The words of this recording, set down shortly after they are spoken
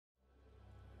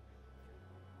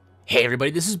Hey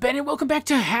everybody, this is Ben and welcome back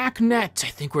to Hacknet. I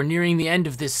think we're nearing the end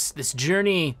of this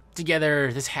journey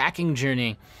together, this hacking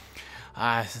journey.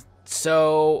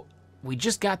 So we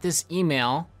just got this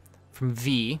email from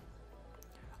Bit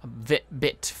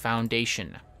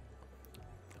Foundation.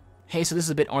 Hey, so this is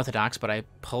a bit orthodox, but I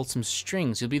pulled some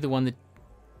strings. You'll be the one that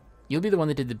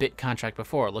did the Bit contract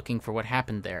before, looking for what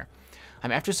happened there.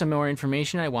 I'm after some more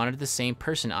information. I wanted the same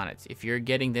person on it. If you're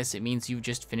getting this, it means you've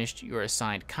just finished your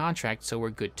assigned contract, so we're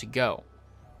good to go.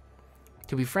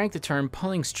 To be frank, the term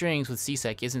pulling strings with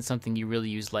CSEC isn't something you really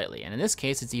use lightly, and in this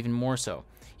case, it's even more so.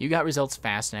 You got results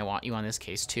fast, and I want you on this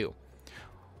case too.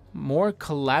 More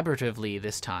collaboratively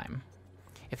this time.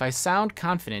 If I sound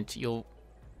confident, you'll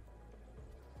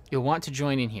want to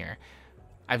join in here.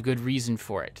 I've good reason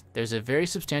for it. There's a very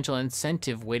substantial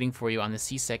incentive waiting for you on the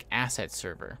CSEC asset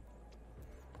server.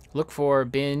 Look for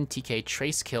bin tk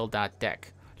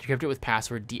TraceKill.deck. Decrypt it with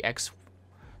password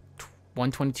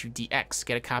DX122DX.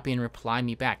 Get a copy and reply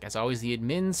me back. As always, the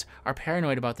admins are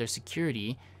paranoid about their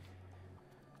security,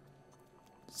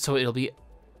 so it'll be...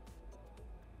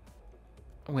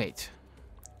 Wait.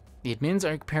 The admins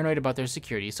are paranoid about their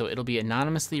security, so it'll be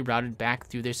anonymously routed back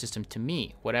through their system to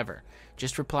me. Whatever.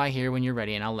 Just reply here when you're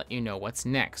ready, and I'll let you know what's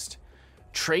next.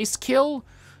 TraceKill?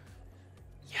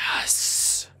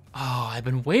 Yes! Oh, I've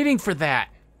been waiting for that.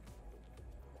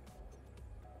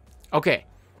 Okay.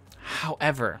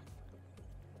 However,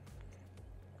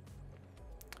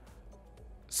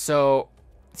 so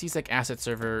CSEC asset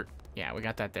server, yeah, we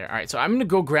got that there. All right, so I'm gonna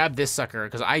go grab this sucker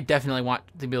because I definitely want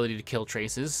the ability to kill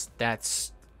traces.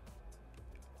 That's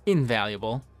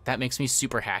invaluable. That makes me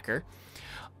super hacker.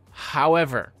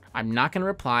 However, I'm not gonna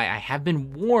reply. I have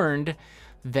been warned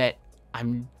that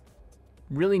I'm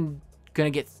really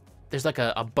gonna get... There's like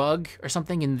a bug or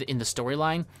something in the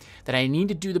storyline that I need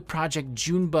to do the Project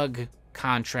Junebug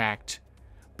contract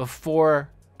before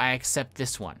I accept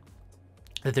this one.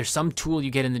 That there's some tool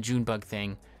you get in the Junebug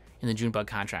thing, in the Junebug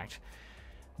contract,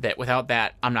 that without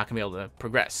that, I'm not gonna be able to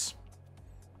progress.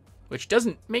 Which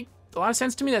doesn't make a lot of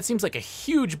sense to me. That seems like a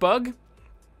huge bug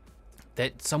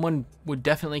that someone would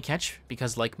definitely catch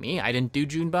because, like me, I didn't do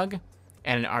Junebug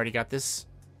and I already got this,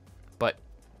 but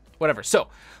whatever. So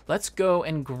let's go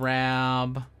and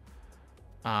grab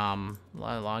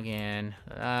login,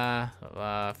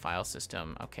 file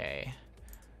system. Okay,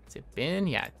 is it bin?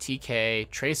 Yeah, tk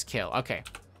TraceKill. Okay,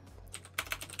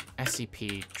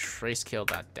 scp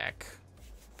TraceKill.deck.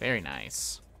 Very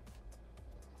nice.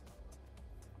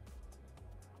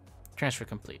 Transfer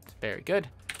complete. Very good.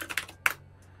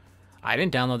 I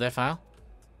didn't download that file.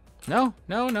 No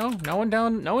one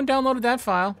downloaded that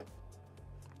file.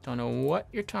 Don't know what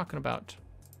you're talking about.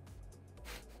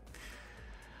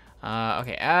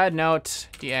 Okay, add note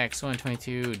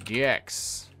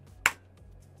DX122DX.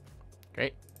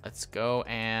 Great. Let's go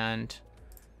and...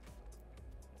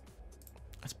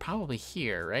 It's probably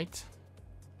here, right?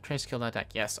 TraceKill.deck.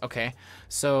 Yes, okay.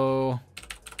 So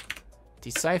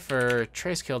decipher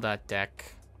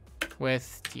TraceKill.deck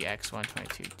with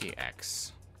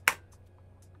DX122DX.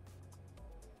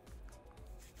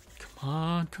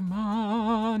 Come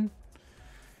on.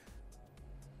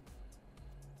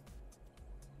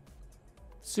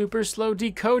 Super slow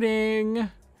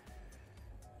decoding.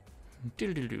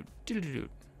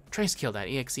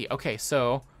 TraceKill.exe. Okay,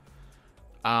 so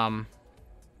I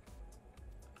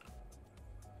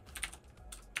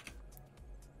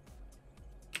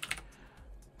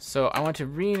want to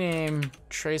rename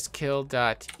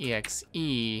TraceKill.exe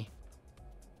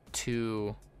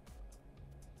to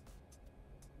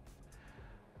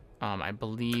I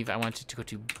believe I want it to go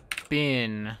to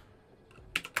bin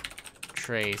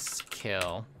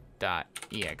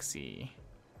TraceKill.exe.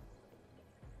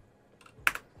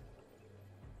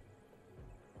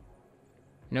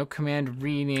 No command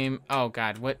rename. Oh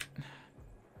god, what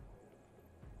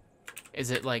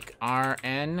is it, like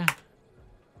RN?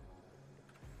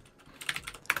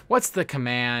 What's the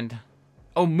command?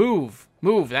 Oh, move,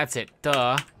 that's it.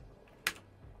 Duh.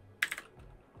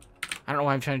 I don't know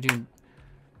why I'm trying to do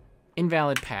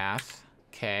invalid path.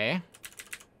 Okay.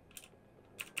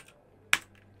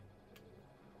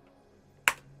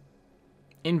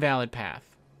 Invalid path.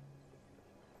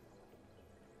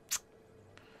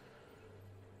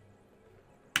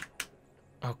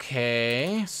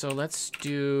 Okay, so let's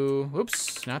do...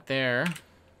 Oops, not there.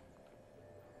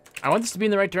 I want this to be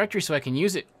in the right directory so I can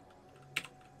use it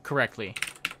correctly.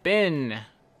 Bin.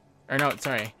 Or no,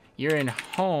 sorry. You're in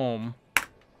home.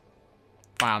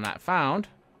 File not found.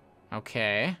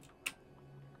 Okay.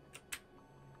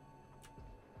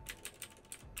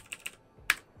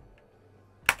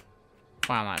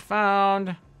 File not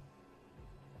found.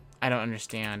 I don't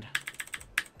understand.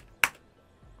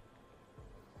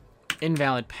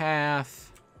 Invalid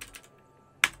path.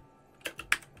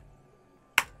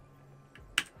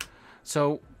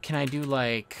 So, can I do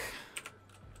like...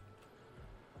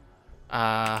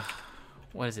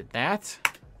 what is it, that?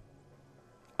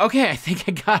 Okay, I think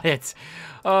I got it.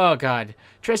 Oh, God.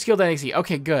 TraceKill.exe.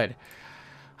 Okay, good.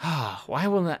 Why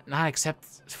will that not accept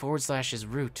 / as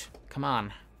root? Come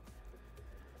on.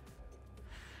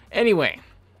 Anyway.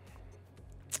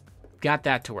 Got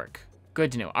that to work.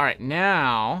 Good to know. All right,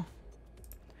 now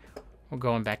we're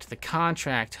going back to the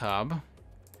contract hub.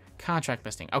 Contract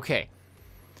listing. Okay.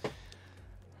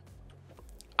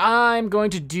 I'm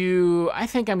going to do... I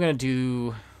think I'm going to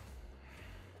do...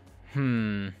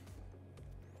 You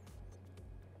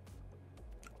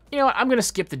know what? I'm going to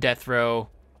skip the death row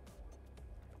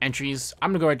entries.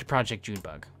 I'm going to go right to Project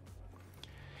Junebug.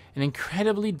 An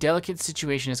incredibly delicate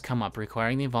situation has come up,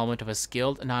 requiring the involvement of a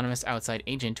skilled, anonymous outside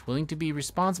agent willing to be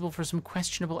responsible for some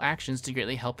questionable actions to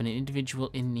greatly help an individual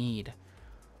in need.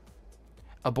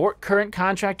 Abort current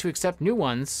contract to accept new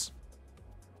ones.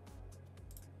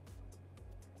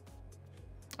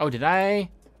 Oh, did I?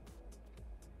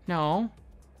 No.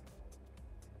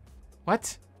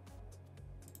 What?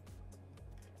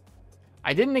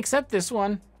 I didn't accept this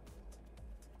one.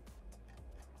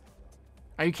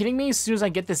 Are you kidding me? As soon as I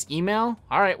get this email?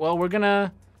 All right, well, we're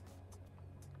gonna...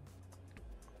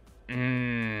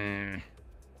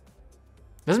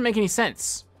 Doesn't make any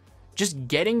sense. Just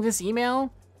getting this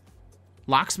email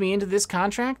locks me into this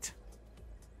contract?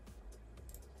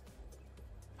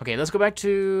 Okay, let's go back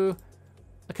to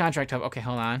the contract hub. Okay,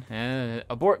 hold on.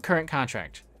 Abort current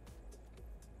contract.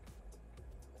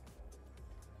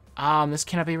 This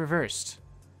cannot be reversed.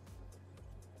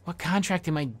 What contract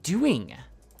am I doing?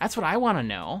 That's what I want to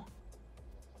know.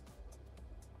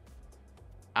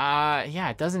 Yeah,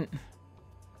 it doesn't...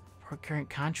 For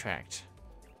current contract.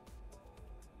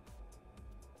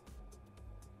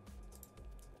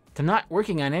 I'm not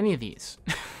working on any of these.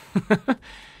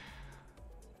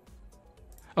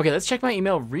 Okay, let's check my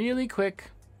email really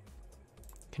quick.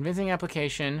 Convincing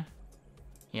application.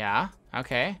 Yeah,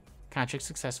 okay. Contract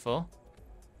successful.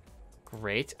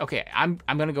 Great. Okay, I'm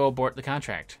gonna go abort the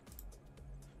contract.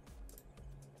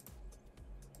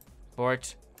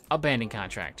 Abort. Abandon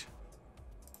contract.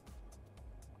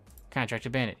 Contract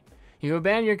abandoned. You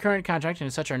abandon your current contract and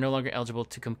as such are no longer eligible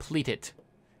to complete it.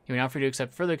 You are now free to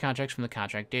accept further contracts from the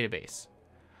contract database.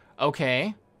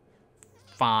 Okay.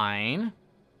 Fine.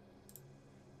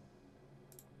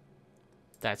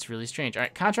 That's really strange. All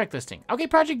right, contract listing. Okay,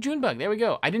 Project Junebug. There we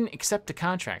go. I didn't accept the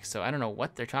contract, so I don't know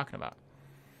what they're talking about.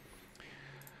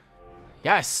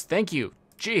 Yes, thank you.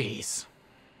 Jeez.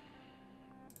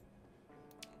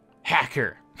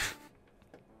 Hacker.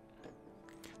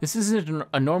 This isn't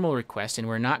a normal request, and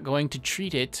we're not going to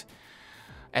treat it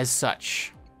as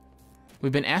such.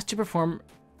 We've been asked to perform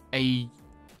a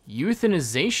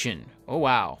euthanization. Oh,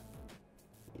 wow.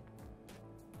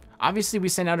 Obviously, we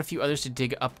sent out a few others to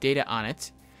dig up data on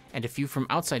it, and a few from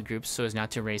outside groups so as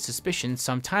not to raise suspicion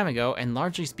some time ago, and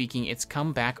largely speaking, it's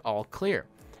come back all clear.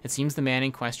 It seems the man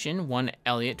in question, one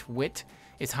Elliot Witt,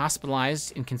 is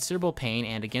hospitalized in considerable pain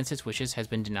and, against his wishes, has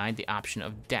been denied the option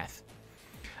of death.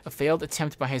 A failed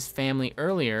attempt by his family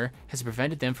earlier has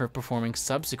prevented them from performing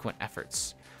subsequent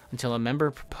efforts, until a member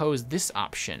proposed this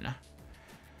option.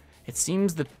 It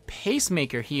seems the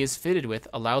pacemaker he is fitted with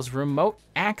allows remote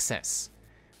access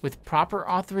with proper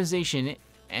authorization,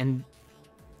 and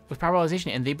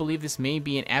they believe this may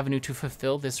be an avenue to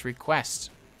fulfill this request.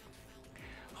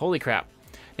 Holy crap.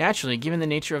 Naturally, given the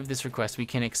nature of this request, we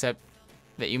can accept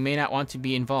that you may not want to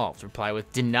be involved. Reply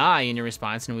with deny in your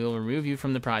response and we will remove you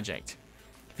from the project.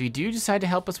 If you do decide to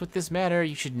help us with this matter,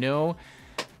 you should know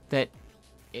that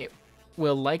it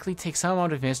will likely take some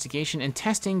amount of investigation and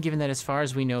testing, given that as far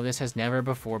as we know, this has never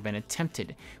before been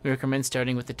attempted. We recommend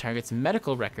starting with the target's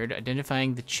medical record,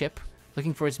 identifying the chip,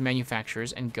 looking for its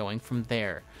manufacturers, and going from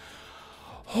there.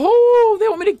 Oh, they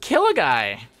want me to kill a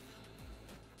guy.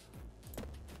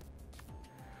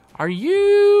 Are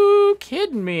you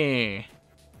kidding me?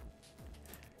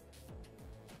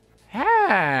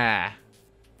 Ah.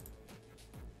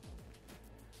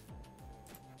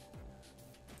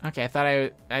 Okay, I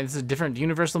thought this is a different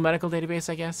universal medical database,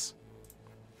 I guess.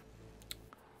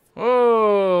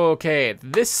 Okay,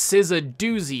 this is a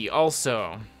doozy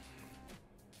also.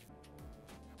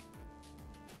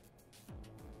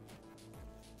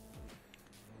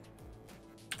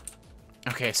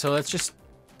 Okay, so let's just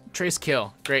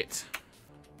TraceKill. Great.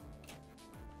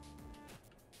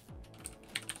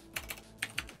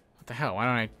 What the hell? Why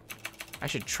don't I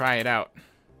should try it out.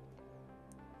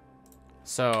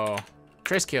 So,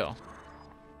 TraceKill.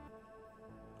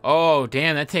 Oh,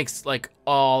 damn, that takes, like,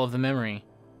 all of the memory.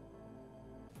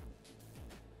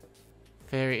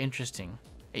 Very interesting.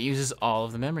 It uses all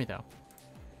of the memory, though.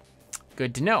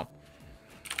 Good to know.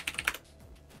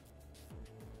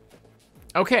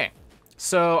 Okay.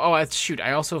 So, oh, shoot,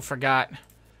 I also forgot.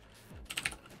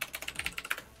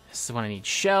 This is what I need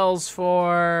shells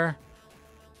for.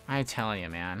 I'm telling you,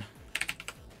 man.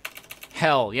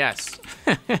 Hell, yes.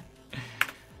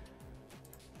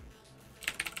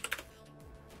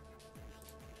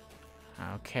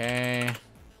 Okay.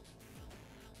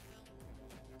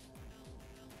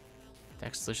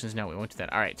 Dex solutions, no, we won't do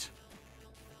that. All right.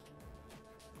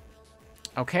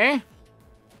 Okay.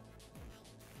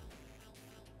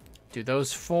 Do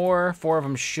those four. 4 of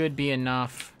them should be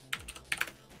enough.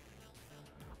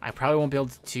 I probably won't be able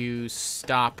to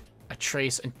stop a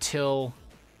trace until...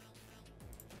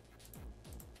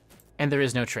 And there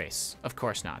is no trace. Of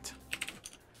course not.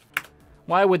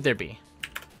 Why would there be?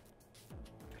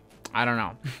 I don't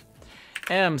know.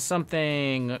 M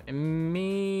something...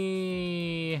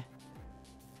 Me...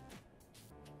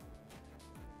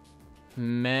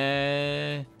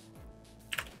 Me...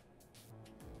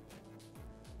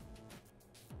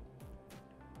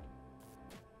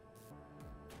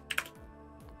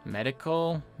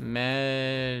 Medical?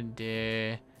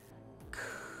 Medicate.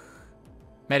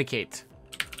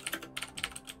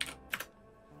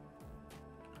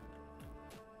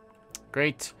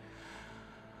 Great.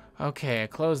 Okay,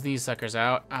 close these suckers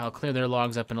out. I'll clear their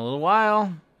logs up in a little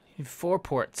while. 4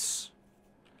 ports.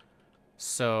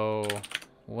 So,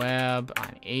 web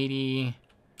on 80.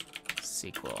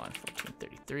 SQL on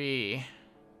 1433.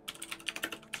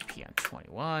 TP on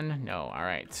 21. No, all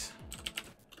right.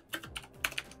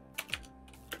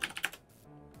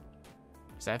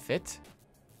 Does that fit?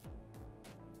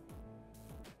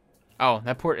 Oh,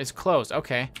 that port is closed.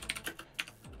 Okay.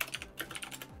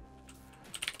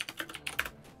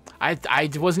 I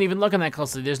wasn't even looking that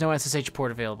closely. There's no SSH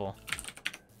port available.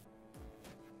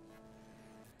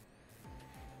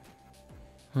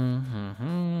 Come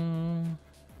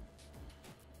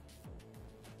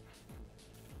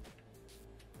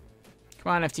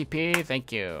on, FTP.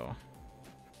 Thank you.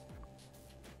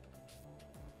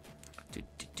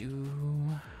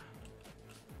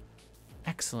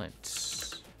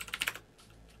 Excellent.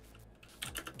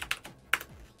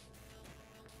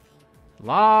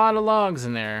 Lot of logs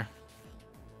in there.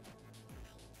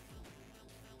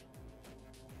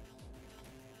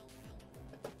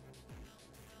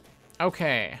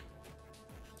 Okay.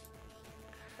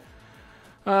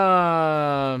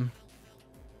 Lack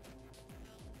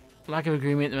of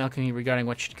agreement in the company regarding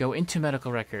what should go into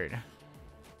medical record.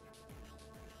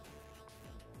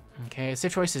 Okay,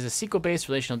 Safe Choice is a SQL-based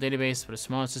relational database, but a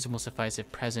smaller system will suffice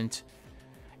if present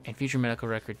and future medical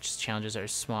record challenges are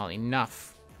small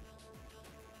enough.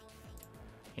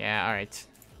 Yeah, all right.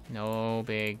 No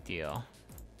big deal.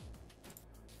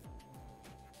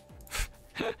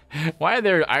 Why are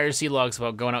there IRC logs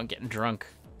about going out and getting drunk?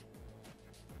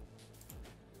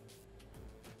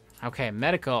 Okay,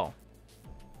 medical.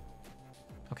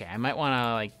 Okay, I might want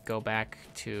to like go back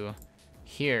to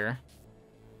here.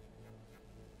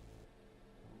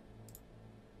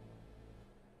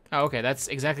 Oh, okay, that's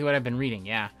exactly what I've been reading,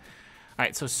 yeah. All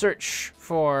right, so search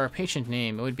for patient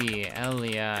name. It would be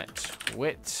Elliot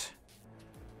Witt.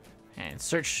 And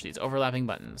search these overlapping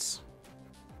buttons.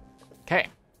 Okay.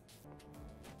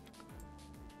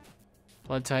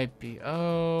 Blood type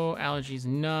BO, allergies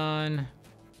none,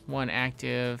 1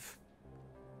 active.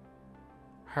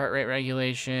 Heart rate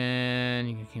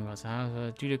regulation,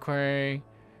 due to query.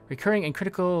 Recurring and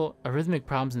critical arrhythmic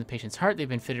problems in the patient's heart. They've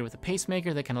been fitted with a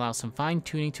pacemaker that can allow some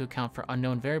fine-tuning to account for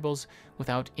unknown variables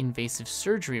without invasive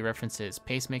surgery. References.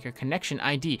 Pacemaker connection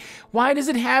ID. Why does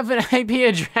it have an IP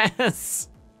address?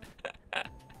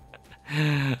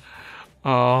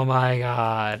 Oh my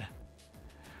god.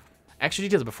 Extra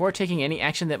details. Before taking any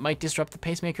action that might disrupt the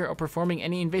pacemaker or performing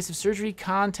any invasive surgery,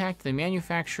 contact the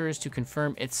manufacturers to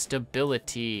confirm its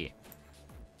stability.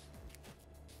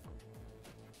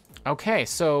 Okay,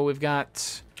 so we've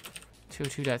got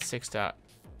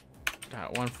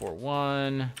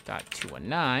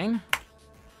 202.6.141.219,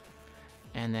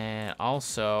 and then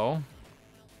also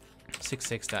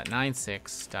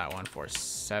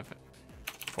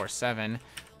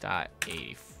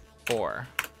 66.96.147.84.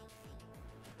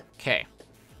 Okay.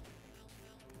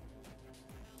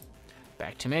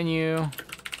 Back to menu.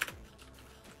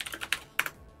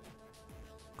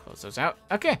 Close those out.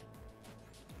 Okay.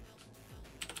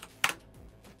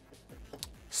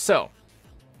 So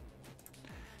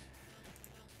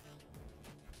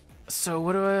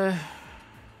what do I...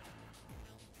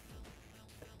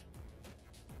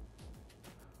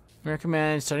 We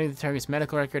recommend studying the target's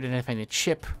medical record, identifying the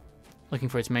chip, looking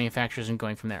for its manufacturers, and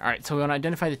going from there. All right, so we want to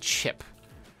identify the chip.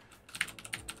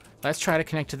 Let's try to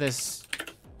connect to this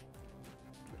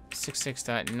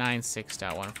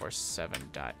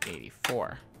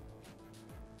 66.96.147.84.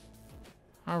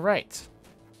 All right.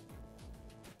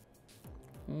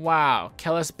 Wow,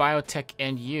 Kellis Biotech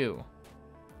and you.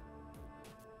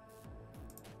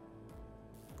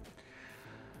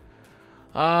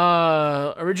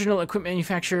 Original equipment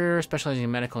manufacturer specializing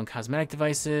in medical and cosmetic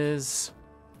devices.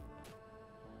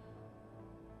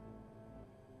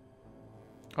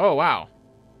 Oh, wow.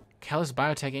 Kellis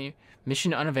Biotech and you.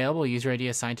 Mission unavailable. User ID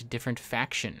assigned to different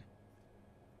faction.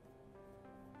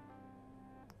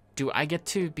 Do I get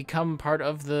to become part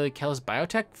of the Kellis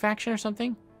Biotech faction or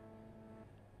something?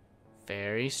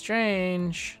 Very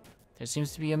strange. There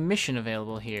seems to be a mission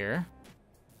available here.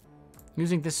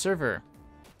 Using this server.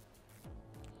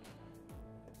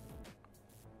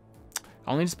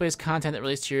 Only displays content that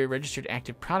relates to your registered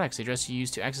active products. The address you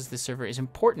use to access this server is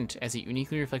important as it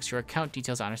uniquely reflects your account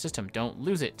details on our system. Don't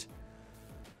lose it.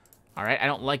 Alright, I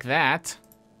don't like that.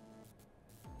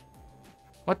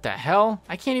 What the hell?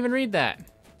 I can't even read that.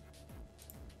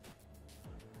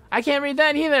 I can't read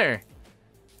that either.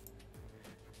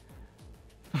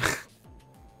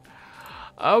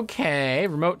 Okay,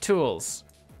 remote tools.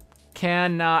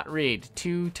 Cannot read.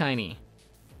 Too tiny.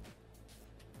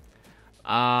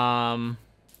 Well,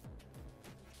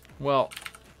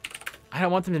 I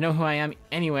don't want them to know who I am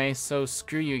anyway, so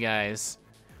screw you guys.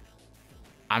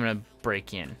 I'm gonna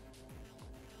break in.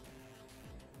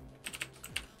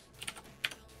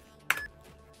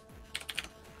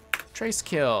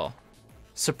 TraceKill.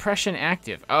 Suppression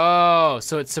active. Oh,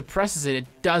 so it suppresses it.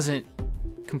 It doesn't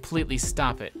completely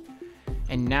stop it.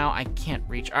 And now I can't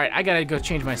reach. All right, I gotta go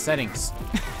change my settings.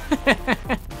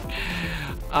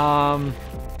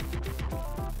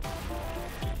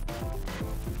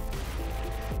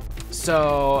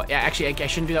 So, yeah, actually, I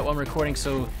shouldn't do that while I'm recording,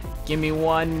 so give me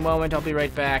one moment. I'll be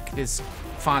right back. This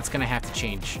font's gonna have to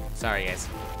change. Sorry, guys.